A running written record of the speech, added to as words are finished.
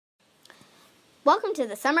Welcome to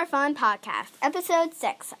the Summer Fun Podcast, Episode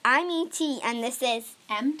 6. I'm E.T., and this is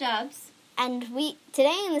M-Dubs. And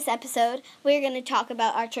today in this episode, we're going to talk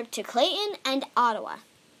about our trip to Clayton and Ottawa.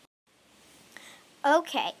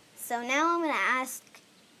 Okay, so now I'm going to ask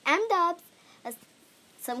M-Dubs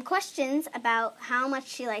some questions about how much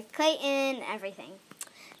she liked Clayton and everything.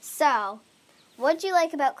 So, what did you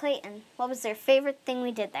like about Clayton? What was your favorite thing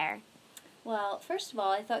we did there? Well, first of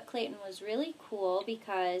all, I thought Clayton was really cool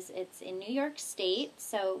because it's in New York State,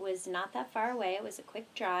 so it was not that far away. It was a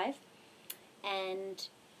quick drive. And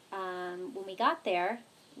when we got there,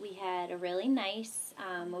 we had a really nice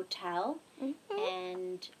motel,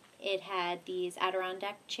 and it had these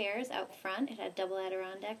Adirondack chairs out front. It had double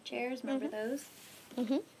Adirondack chairs. Remember those?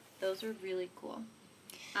 Mm-hmm. Those were really cool.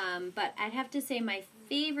 But I'd have to say my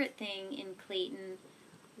favorite thing in Clayton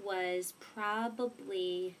was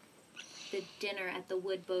probably the dinner at the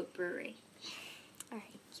Wood Boat Brewery.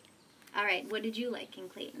 All right, what did you like in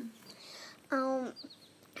Clayton? I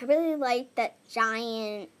really liked that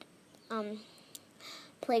giant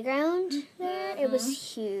playground there. It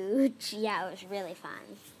was huge. Yeah, it was really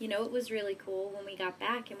fun. You know, it was really cool when we got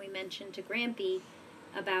back and we mentioned to Grampy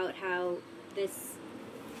about how this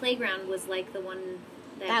playground was like the one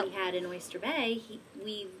that we had in Oyster Bay.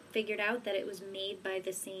 We figured out that it was made by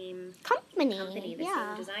the same company, the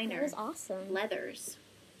same designer. It was awesome. Leathers.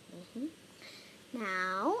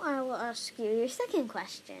 Now, I will ask you your second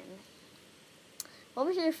question. What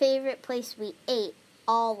was your favorite place we ate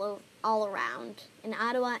all around in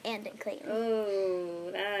Ottawa and in Clayton?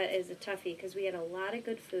 Oh, that is a toughie because we had a lot of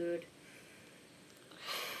good food.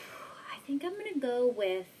 I think I'm going to go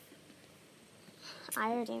with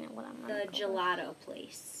I already know what I'm going to the gelato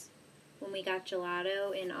place. When we got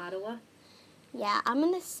gelato in Ottawa. Yeah, I'm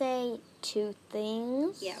going to say two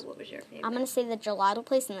things. Yeah, what was your favorite? I'm going to say the gelato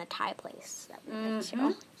place and the Thai place. That we went to.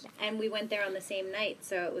 Yeah. And we went there on the same night,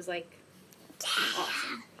 so it was like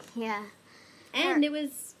awesome. Yeah. And it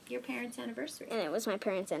was your parents' anniversary. And it was my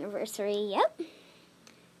parents' anniversary, yep.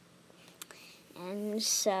 And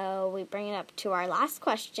so we bring it up to our last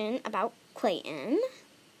question about Clayton.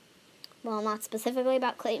 Well, not specifically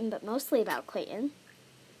about Clayton, but mostly about Clayton.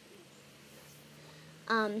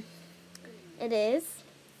 It is.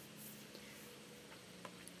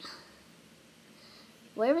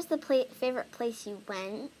 Where was the favorite place you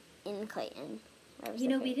went in Clayton? You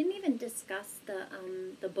know, we didn't even discuss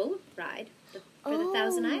the boat ride for the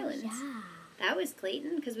Thousand Islands. Yeah. That was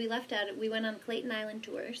Clayton because we went on Clayton Island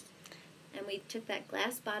tours, and we took that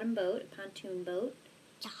glass bottom boat, a pontoon boat.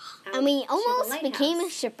 And we almost became a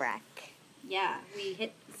shipwreck. Yeah, we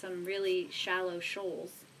hit some really shallow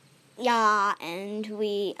shoals. Yeah, and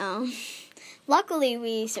we, luckily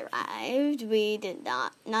we survived. We did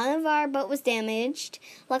not, none of our boat was damaged.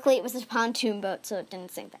 Luckily it was a pontoon boat, so it didn't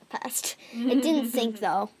sink that fast. It didn't sink,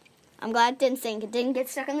 though. I'm glad it didn't sink. It didn't get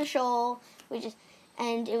stuck in the shoal.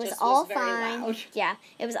 And it was all fine. Loud. Yeah,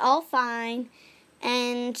 it was all fine.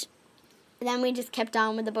 And then we just kept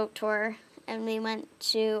on with the boat tour, and we went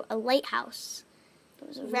to a lighthouse. It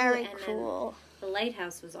was very cool. The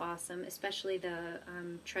lighthouse was awesome, especially the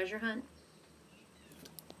treasure hunt.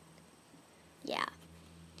 Yeah.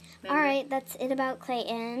 Remember? All right, that's it about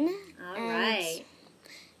Clayton. All right.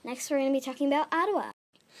 Next, we're going to be talking about Ottawa.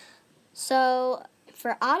 So,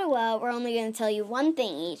 for Ottawa, we're only going to tell you one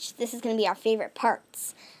thing each. This is going to be our favorite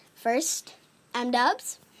parts. First,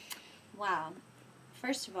 M-Dubs. Wow.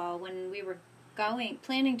 First of all, when we were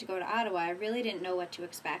planning to go to Ottawa, I really didn't know what to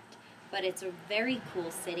expect. But it's a very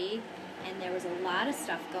cool city, and there was a lot of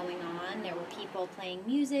stuff going on. There were people playing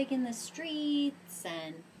music in the streets,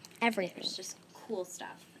 and everything. It was just cool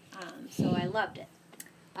stuff. So I loved it.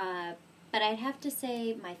 But I'd have to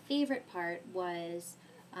say my favorite part was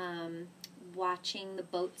watching the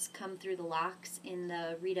boats come through the locks in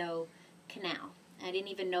the Rideau Canal. I didn't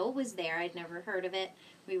even know it was there. I'd never heard of it.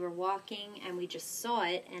 We were walking, and we just saw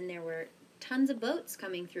it, and there were tons of boats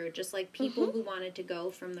coming through, just like people who wanted to go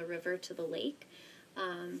from the river to the lake.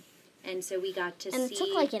 And so we got to see... And it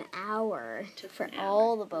took like an hour for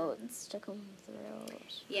all the boats to come through.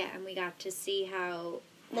 Yeah, and we got to see how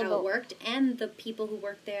it worked. And the people who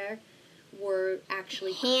worked there were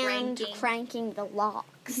actually cranking the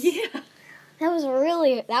locks. Yeah.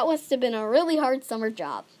 That must have been a really hard summer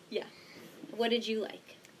job. Yeah. What did you like?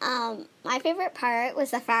 My favorite part was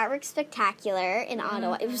the fireworks spectacular in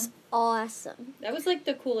Ottawa. It was awesome. That was like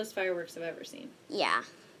the coolest fireworks I've ever seen. Yeah.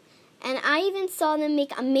 And I even saw them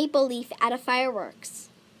make a maple leaf out of fireworks.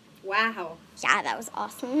 Wow. Yeah, that was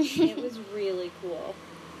awesome. It was really cool.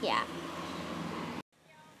 Yeah.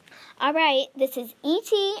 All right, this is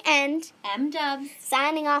E.T. and M-Dubs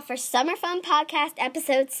signing off for Summer Fun Podcast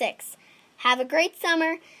Episode 6. have a great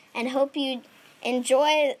summer, and hope you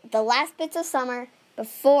enjoy the last bits of summer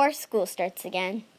before school starts again.